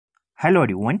Hello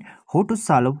everyone, how to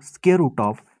solve square root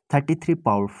of 33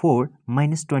 power 4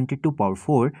 minus 22 power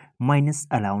 4 minus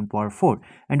 11 power 4,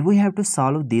 and we have to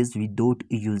solve this without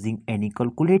using any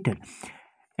calculator.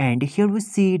 And here we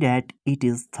see that it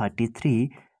is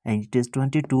 33 and it is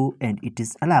 22 and it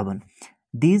is 11.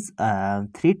 These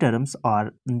three terms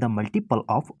are the multiple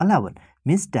of 11,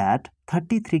 means that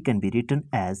 33 can be written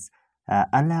as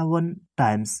 11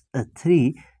 times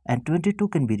 3 and 22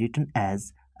 can be written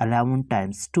as 11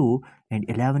 times 2 and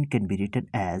 11 can be written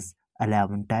as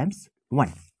 11 times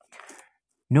 1.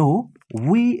 Now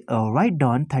we write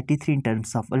down 33 in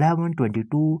terms of 11,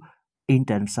 22 in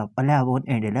terms of 11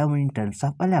 and 11 in terms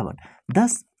of 11.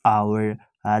 Thus our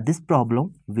this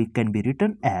problem we can be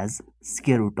written as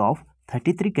square root of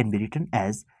 33 can be written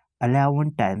as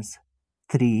 11 times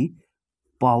 3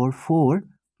 power 4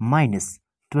 minus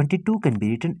 22 can be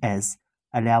written as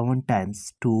 11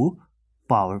 times 2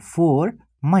 power 4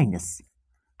 minus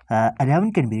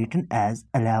 11 can be written as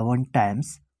 11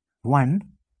 times 1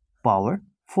 power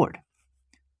 4.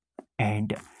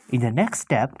 And in the next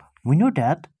step, we know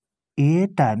that a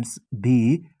times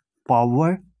b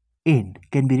power n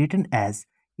can be written as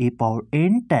a power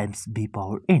n times b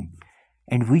power n.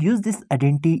 And we use this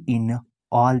identity in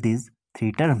all these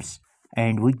three terms.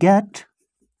 And we get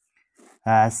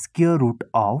square root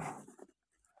of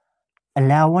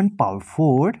 11 power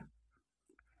 4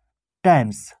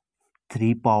 times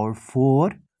 3 power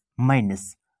 4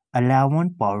 minus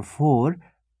 11 power 4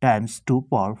 times 2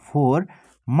 power 4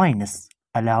 minus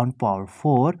 11 power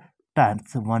 4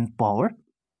 times 1 power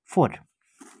 4.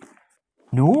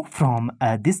 Now from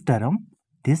this term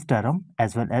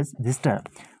as well as this term,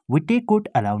 we take out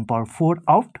 11 power 4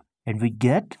 out and we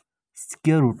get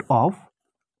square root of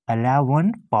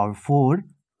 11 power 4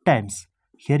 times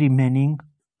here remaining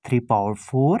 3 power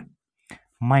 4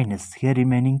 minus here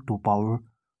remaining 2 power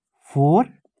 4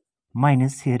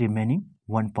 minus here remaining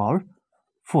 1 power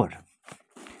 4.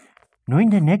 Now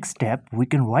in the next step, we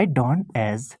can write down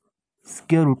as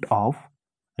square root of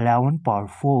 11 power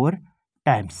 4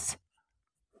 times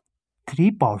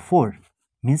 3 power 4,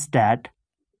 means that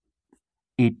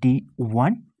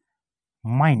 81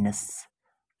 minus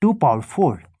 2 power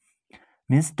 4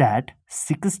 means that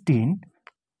 16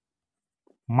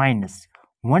 minus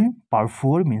 1 power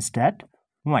 4 means that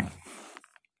 1.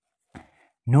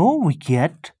 Now we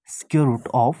get square root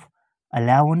of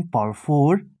 11 power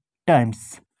 4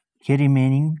 times here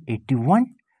remaining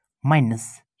 81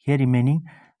 minus here remaining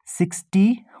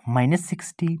 60 minus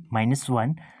 60 minus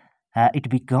 1, it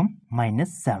become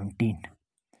minus 17.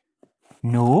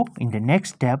 Now in the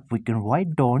next step, we can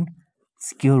write down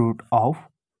square root of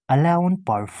 11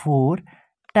 power 4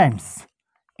 times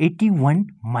 81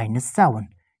 minus 7.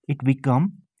 It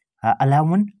become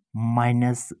 11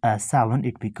 minus 7,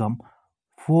 it become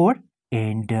 4,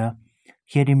 and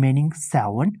here remaining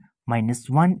 7 minus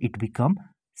 1, it become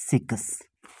 6.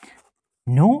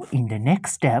 Now in the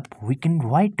next step, we can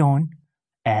write down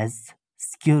as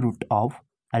square root of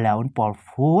 11 power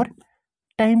 4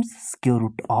 times square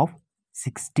root of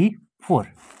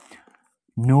 64.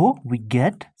 Now we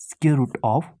get square root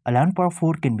of 11 power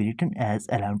 4 can be written as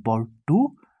 11 power 2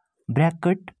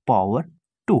 bracket power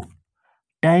 2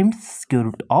 times square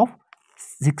root of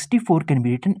 64 can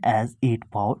be written as 8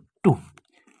 power 2.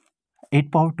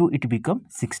 8 power 2, it becomes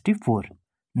 64.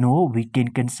 Now we can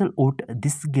cancel out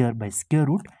this square by square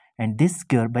root and this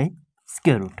square by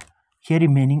square root. Here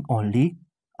remaining only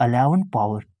 11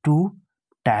 power 2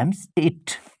 times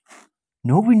 8.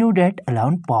 Now we know that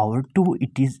 11 power 2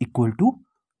 it is equal to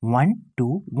 1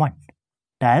 to 1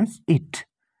 times 8.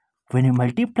 When you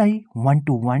multiply 1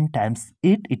 to 1 times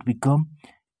 8, it become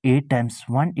 8 times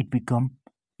 1, it become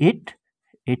 8.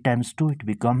 8 times 2, it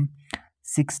become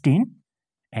 16,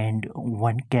 and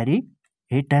 1 carry.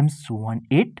 8 times 1,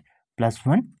 8, plus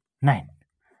 1, 9.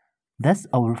 Thus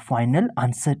our final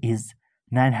answer is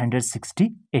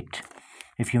 968.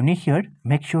 If you're new here,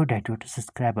 make sure that you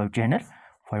subscribe our channel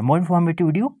for more informative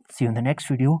video. See you in the next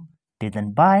video. Till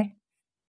then, bye.